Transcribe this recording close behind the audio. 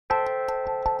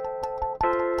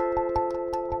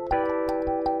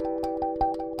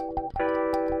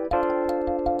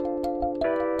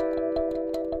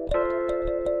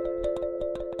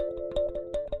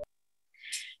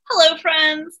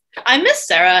I'm Miss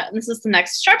Sarah, and this is the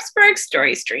next Sharpsburg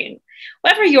story stream.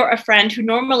 Whether you're a friend who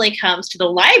normally comes to the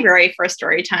library for a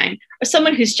story time, or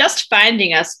someone who's just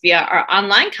finding us via our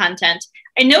online content,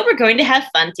 I know we're going to have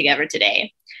fun together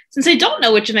today. Since I don't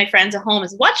know which of my friends at home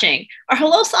is watching, our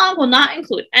hello song will not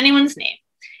include anyone's name.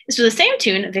 It's for the same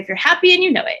tune of If You're Happy and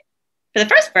You Know It. For the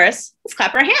first verse, let's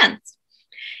clap our hands.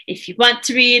 If you want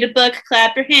to read a book,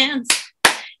 clap your hands.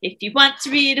 If you want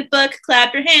to read a book,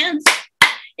 clap your hands.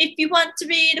 If you want to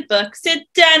read a book, sit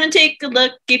down and take a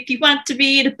look. If you want to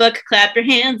read a book, clap your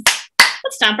hands.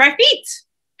 Let's stomp our feet.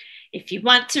 If you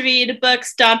want to read a book,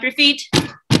 stomp your feet.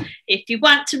 If you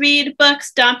want to read a book,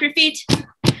 stomp your feet.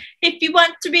 If you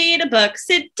want to read a book,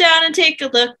 sit down and take a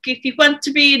look. If you want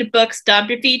to read a book, stomp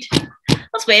your feet.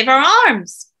 Let's wave our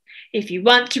arms. If you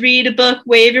want to read a book,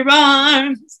 wave your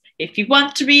arms. If you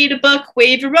want to read a book,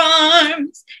 wave your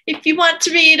arms. If you want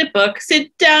to read a book,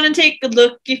 sit down and take a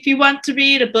look. If you want to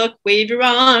read a book, wave your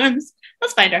arms.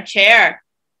 Let's find our chair.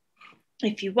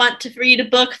 If you want to read a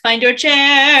book, find your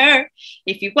chair.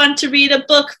 If you want to read a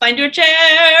book, find your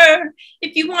chair.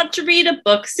 If you want to read a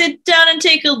book, sit down and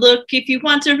take a look. If you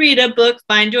want to read a book,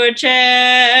 find your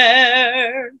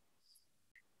chair.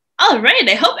 All right,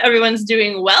 I hope everyone's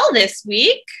doing well this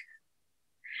week.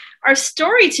 Our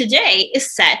story today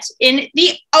is set in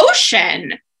the ocean.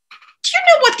 Do you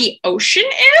know what the ocean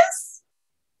is?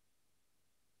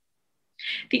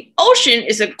 The ocean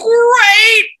is a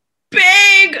great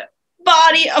big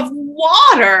body of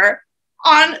water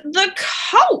on the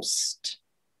coast.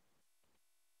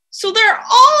 So there are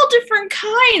all different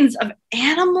kinds of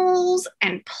animals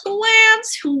and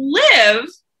plants who live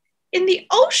in the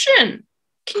ocean.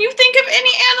 Can you think of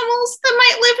any animals that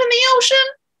might live in the ocean?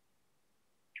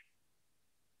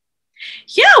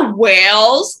 Yeah,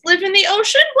 whales live in the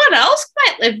ocean. What else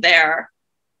might live there?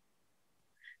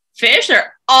 Fish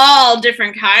are all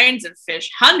different kinds of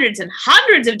fish, hundreds and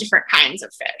hundreds of different kinds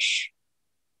of fish.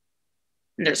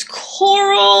 And there's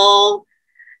coral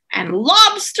and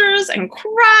lobsters and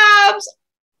crabs,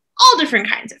 all different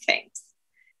kinds of things.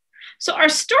 So our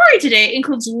story today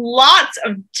includes lots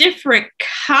of different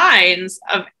kinds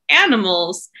of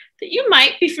animals that you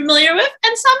might be familiar with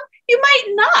and some you might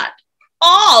not.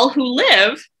 All who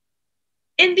live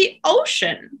in the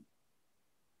ocean.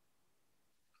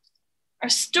 Our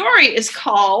story is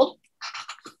called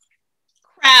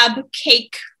Crab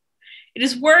Cake. It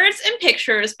is words and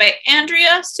pictures by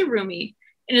Andrea Surumi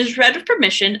and is read with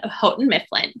permission of Houghton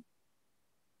Mifflin.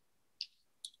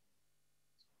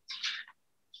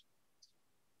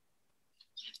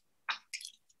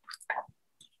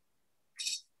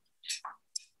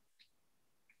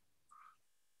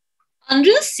 Under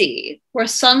the sea, where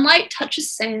sunlight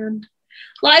touches sand,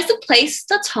 lies a place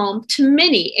that's home to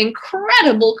many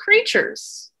incredible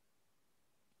creatures.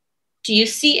 Do you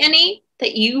see any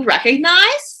that you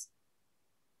recognize?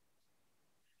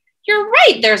 You're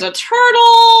right, there's a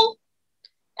turtle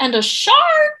and a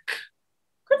shark.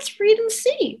 Let's read and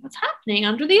see what's happening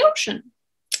under the ocean.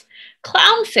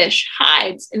 Clownfish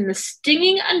hides in the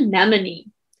stinging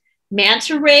anemone.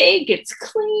 Manta ray gets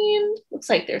cleaned. Looks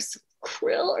like there's some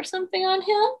krill or something on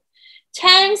him.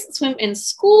 Tangs swim in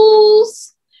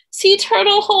schools. Sea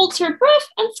turtle holds her breath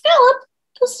and scallop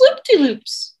does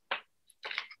loop-de-loops.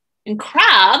 And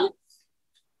crab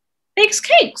bakes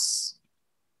cakes.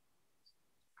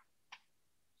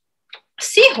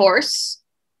 Seahorse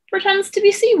pretends to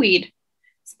be seaweed.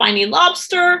 Spiny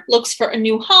lobster looks for a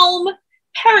new home.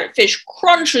 Parrotfish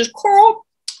crunches coral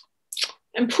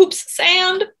and poops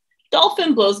sand.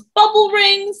 Dolphin blows bubble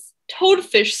rings.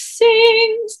 Toadfish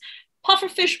sings,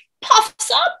 pufferfish puffs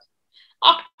up,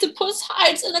 octopus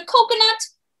hides in a coconut,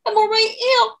 and moray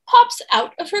eel pops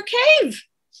out of her cave.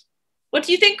 What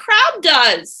do you think crab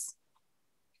does?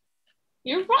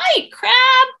 You're right,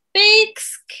 crab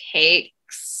bakes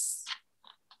cakes.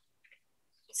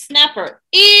 Snapper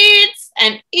eats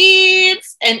and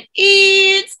eats and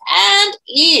eats and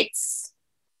eats.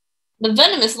 The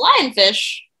venomous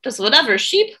lionfish does whatever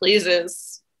she pleases.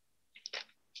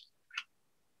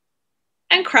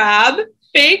 And crab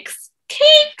bakes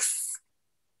cakes.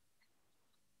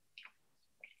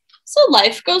 So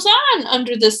life goes on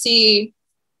under the sea.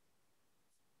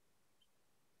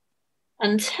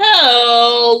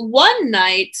 Until one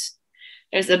night,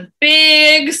 there's a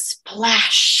big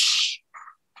splash.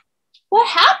 What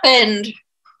happened?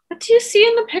 What do you see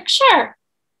in the picture?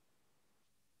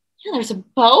 Yeah, there's a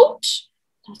boat.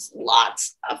 There's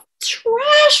lots of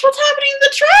trash. What's happening in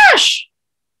the trash?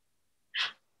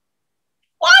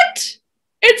 What?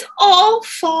 It's all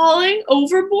falling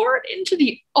overboard into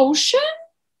the ocean?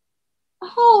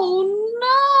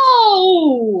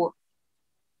 Oh no!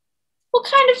 What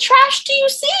kind of trash do you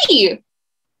see?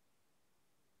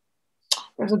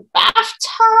 There's a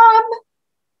bathtub,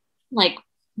 like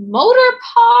motor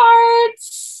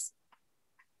parts,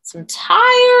 some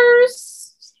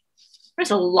tires.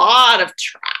 There's a lot of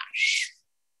trash.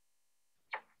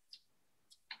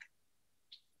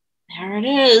 There it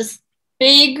is.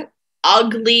 Big,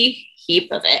 ugly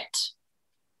heap of it.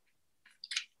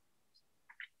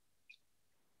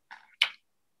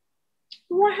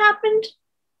 What happened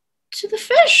to the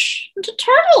fish and to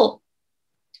turtle?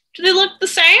 Do they look the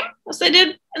same as they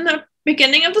did in the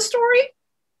beginning of the story?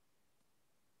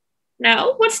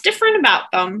 No? What's different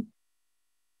about them?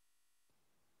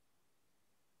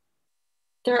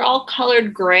 They're all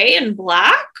colored gray and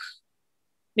black?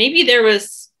 Maybe there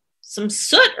was some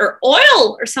soot or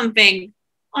oil or something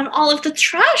on all of the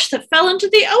trash that fell into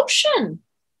the ocean.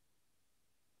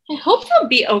 I hope they'll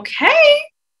be okay.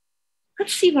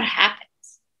 Let's see what happens.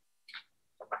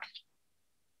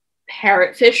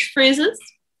 Parrotfish freezes,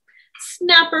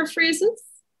 snapper freezes,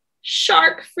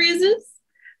 shark freezes,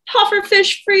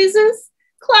 pufferfish freezes,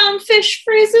 clownfish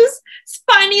freezes,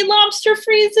 spiny lobster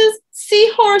freezes,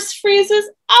 seahorse freezes,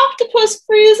 octopus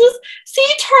freezes,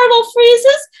 sea turtle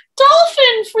freezes,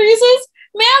 dolphin freezes,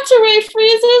 manta ray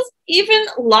freezes, even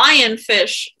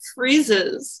lionfish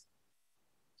freezes.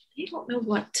 They don't know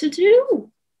what to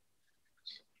do.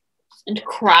 And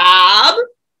crab?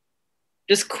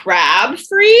 Does crab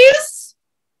freeze?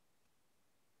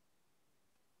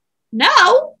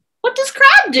 No. What does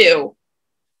crab do?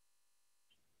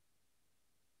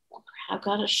 Well, crab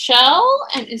got a shell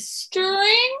and is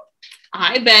stirring.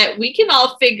 I bet we can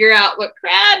all figure out what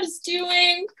crab's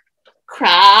doing.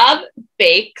 Crab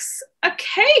bakes a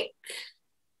cake.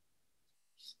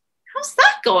 How's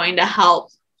that going to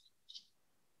help?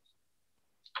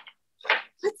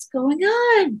 What's going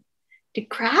on? Did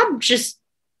crab just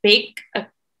bake a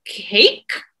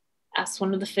cake? Asked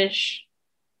one of the fish.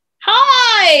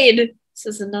 Hide,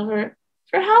 says another.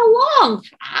 For how long?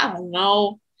 I don't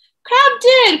know. Crab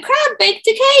did. Crab baked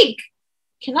a cake.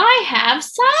 Can I have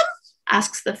some?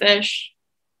 Asks the fish.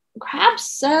 Crab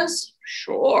says,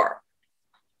 sure.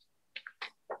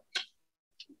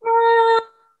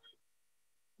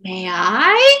 May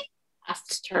I?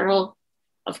 Asks Turtle.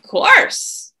 Of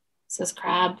course, says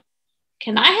Crab.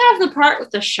 Can I have the part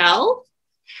with the shell?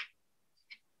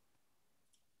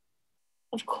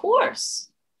 Of course.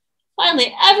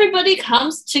 Finally, everybody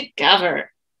comes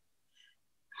together.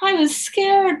 I was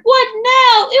scared. What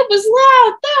now? It was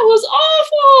loud. That was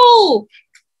awful.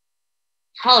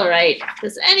 All right.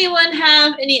 Does anyone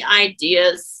have any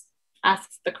ideas?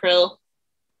 Asks the krill.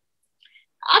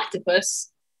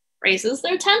 Octopus raises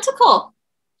their tentacle.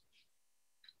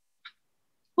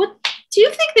 What do you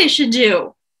think they should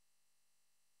do?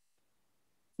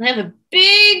 They have a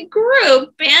big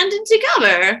group banded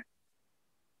together.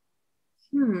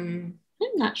 I'm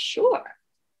not sure.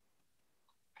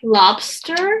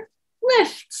 Lobster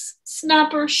lifts,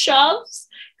 snapper shoves,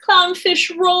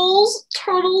 clownfish rolls,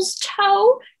 turtles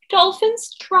tow,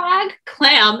 dolphins drag,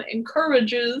 clam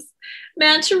encourages,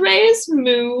 manta rays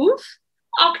move,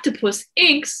 octopus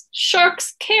inks,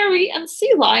 sharks carry, and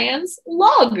sea lions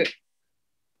lug.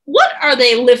 What are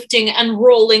they lifting and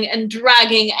rolling and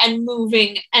dragging and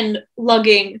moving and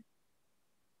lugging?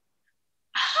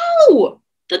 Oh!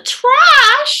 The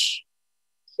trash?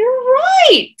 You're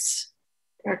right.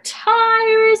 There are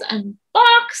tires and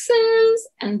boxes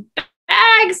and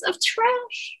bags of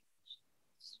trash.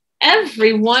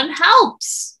 Everyone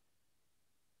helps.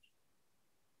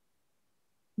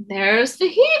 There's the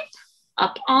heap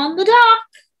up on the dock.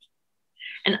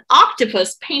 An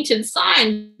octopus painted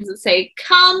signs that say,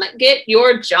 "Come get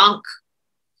your junk."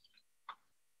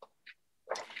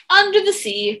 Under the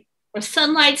sea, where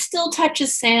sunlight still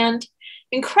touches sand,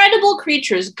 incredible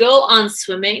creatures go on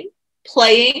swimming,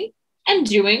 playing, and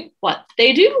doing what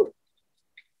they do.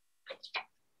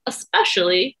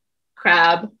 Especially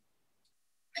crab.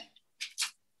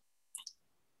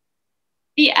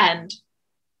 The end.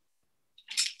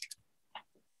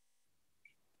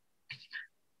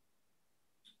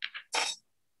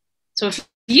 So if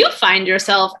you find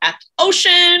yourself at the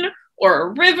ocean or a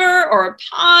river or a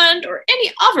pond or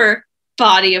any other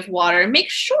body of water, make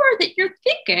sure that you're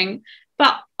thinking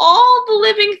about all the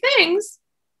living things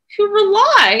who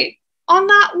rely on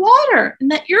that water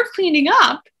and that you're cleaning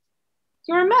up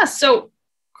your mess. So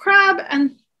crab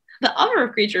and the other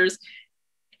creatures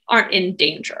aren't in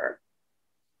danger.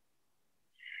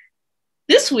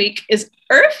 This week is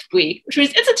Earth Week, which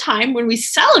means it's a time when we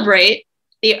celebrate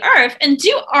the earth and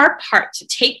do our part to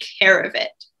take care of it.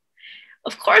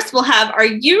 Of course, we'll have our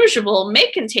usual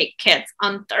make and take kits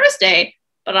on Thursday,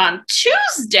 but But on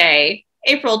Tuesday,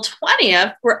 April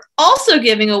 20th, we're also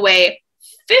giving away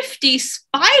 50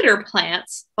 spider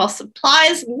plants while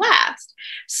supplies last.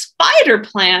 Spider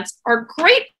plants are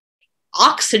great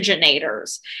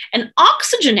oxygenators. An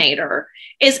oxygenator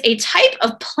is a type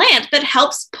of plant that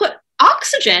helps put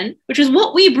oxygen, which is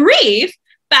what we breathe,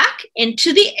 back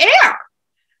into the air.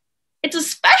 It's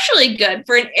especially good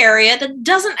for an area that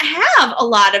doesn't have a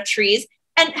lot of trees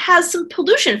and has some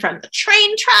pollution from the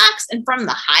train tracks and from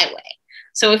the highway.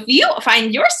 So if you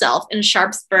find yourself in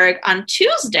Sharpsburg on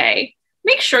Tuesday,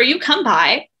 make sure you come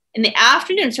by in the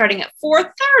afternoon starting at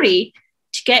 4:30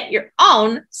 to get your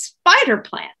own spider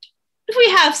plant. If we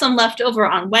have some left over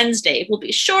on Wednesday, we'll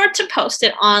be sure to post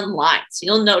it online so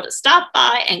you'll know to stop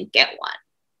by and get one.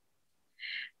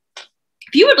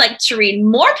 If you would like to read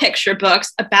more picture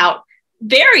books about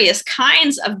various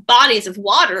kinds of bodies of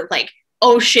water like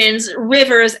oceans,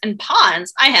 rivers, and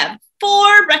ponds, I have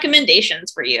 4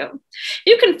 recommendations for you.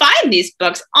 You can find these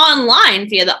books online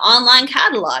via the online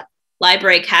catalog,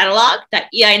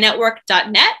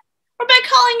 librarycatalog.einetwork.net, or by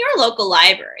calling your local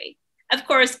library. Of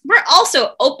course, we're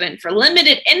also open for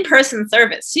limited in-person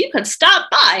service, so you can stop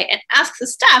by and ask the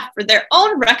staff for their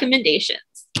own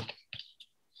recommendations.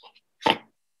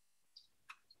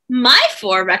 My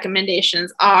 4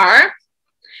 recommendations are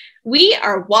We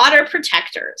Are Water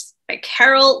Protectors by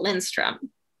Carol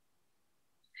Lindstrom,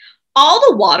 All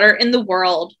the Water in the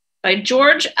World by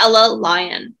George Ella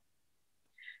Lyon,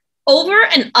 Over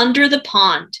and Under the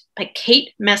Pond by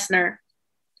Kate Messner,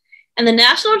 and the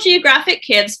National Geographic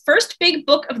Kids' First Big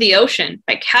Book of the Ocean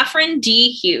by Catherine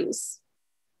D. Hughes.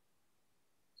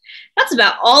 That's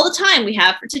about all the time we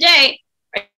have for today.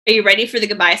 Are you ready for the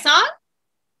goodbye song?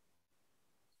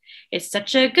 It's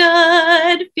such a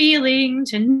good feeling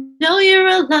to know you're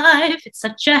alive. It's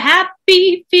such a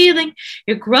happy feeling.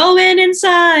 You're growing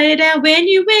inside. And when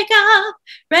you wake up,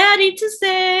 ready to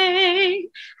say,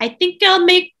 I think I'll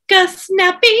make a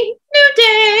snappy new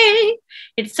day.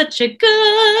 It's such a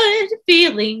good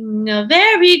feeling, a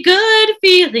very good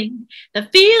feeling. The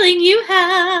feeling you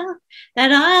have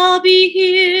that I'll be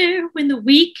here when the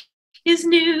week is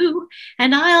new.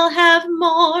 And I'll have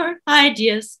more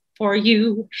ideas for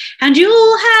you, and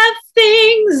you'll have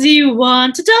things you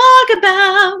want to talk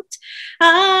about.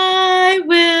 I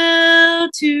will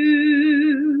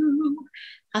too.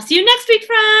 I'll see you next week,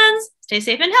 friends. Stay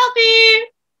safe and healthy.